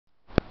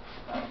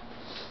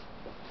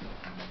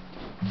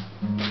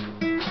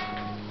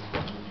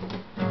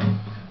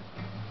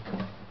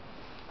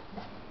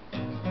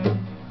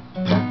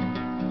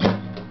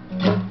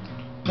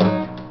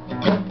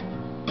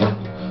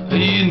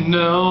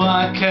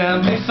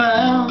can't be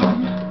found,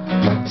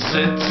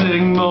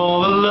 sitting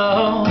more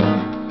alone.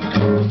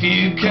 If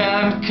you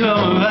can't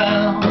come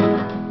around,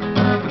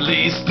 at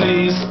least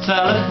please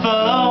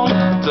telephone.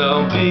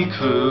 Don't be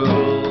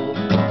cruel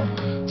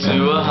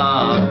to a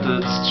heart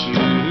that's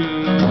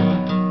true.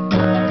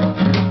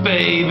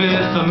 Baby,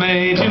 if I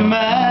made you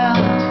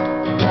mad,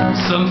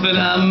 something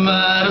I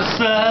might have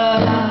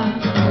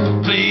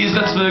said, please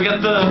let's forget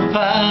the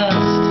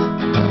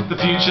past. The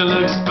future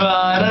looks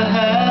bright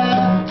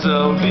ahead.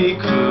 Don't be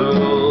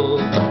cruel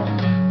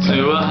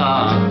to a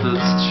heart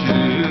that's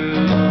true.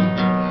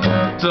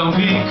 Don't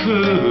be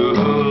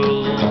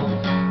cruel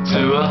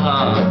to a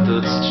heart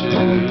that's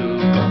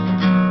true.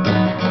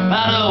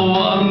 I don't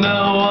want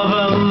no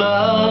other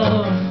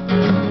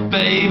love,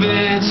 baby,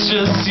 it's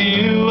just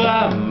you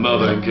I'm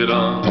motherking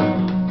on.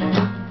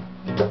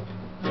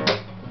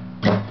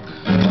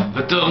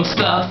 But don't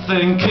stop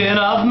thinking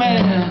of me,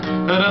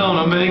 don't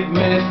wanna make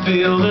me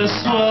feel this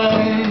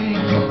way.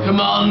 Come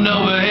on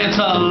over here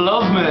to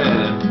love me,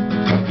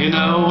 you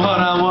know what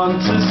I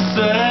want to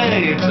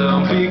say.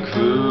 Don't be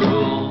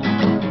cruel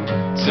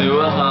to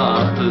a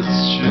heart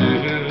that's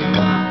true.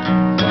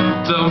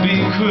 Don't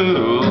be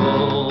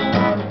cruel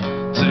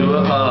to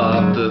a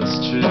heart that's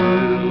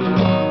true.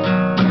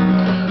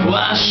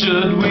 Why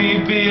should we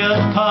be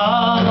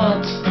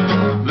apart?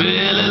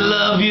 Really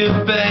love you,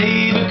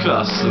 babe,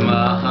 across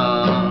my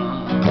heart.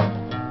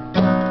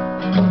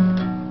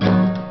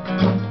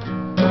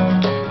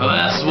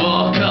 Let's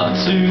walk up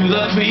to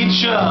the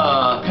preacher,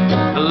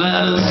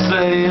 let us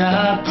say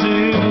I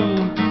do,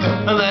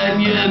 and then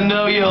you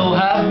know you'll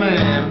have me.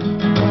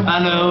 I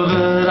know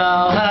that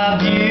I'll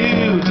have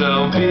you.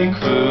 Don't be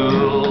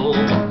cruel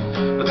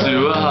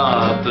to a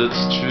heart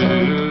that's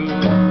true.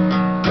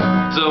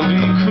 Don't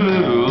be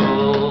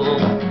cruel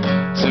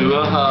to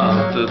a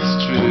heart that's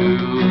true.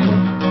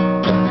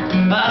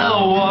 I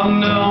don't want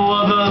no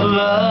other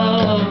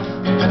love,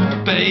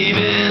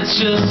 baby, it's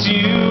just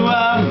you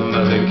I'm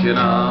thinking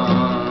of.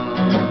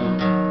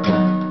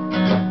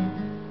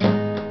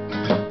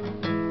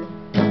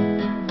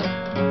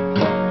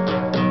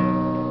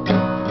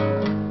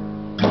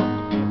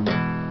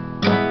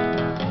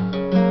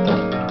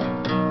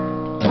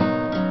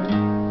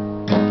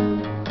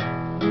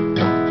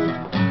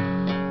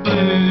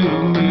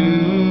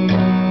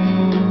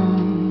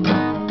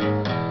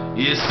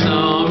 You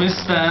saw me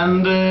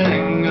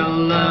standing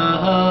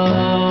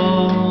alone,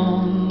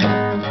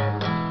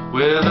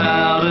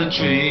 without a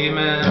dream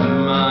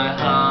in my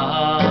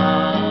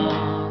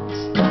heart,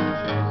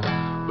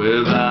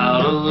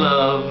 without a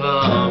love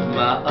of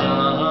my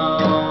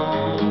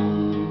own.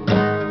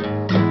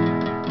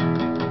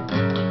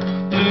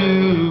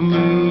 Blue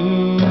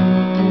moon,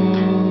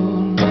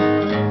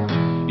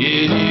 you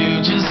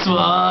knew just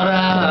what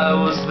I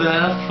was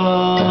there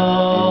for.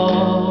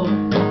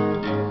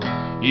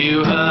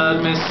 You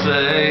heard me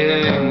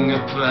saying a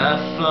prayer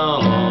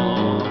for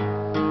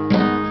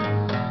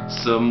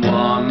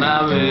someone I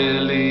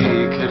really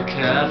could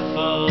care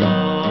for.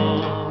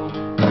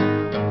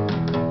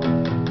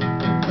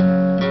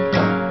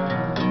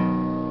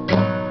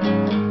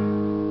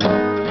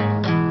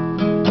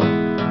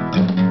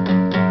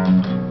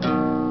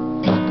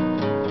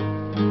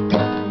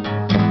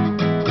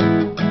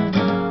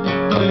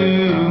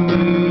 Blue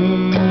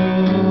moon,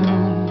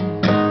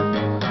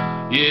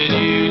 you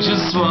knew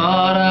just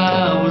what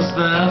I was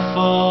there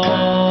for.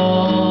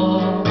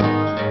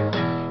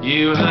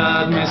 You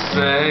heard me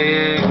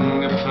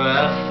saying a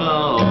prayer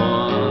for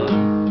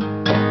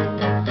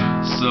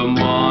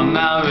someone I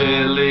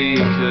really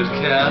could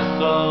care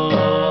for.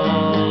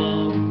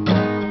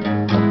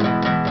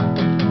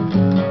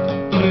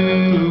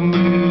 Blue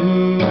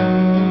moon,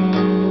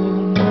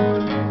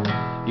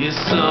 you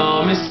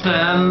saw me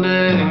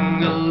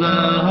standing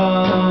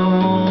alone,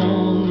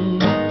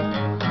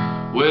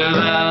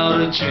 without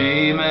a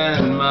dream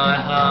in my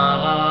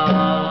heart.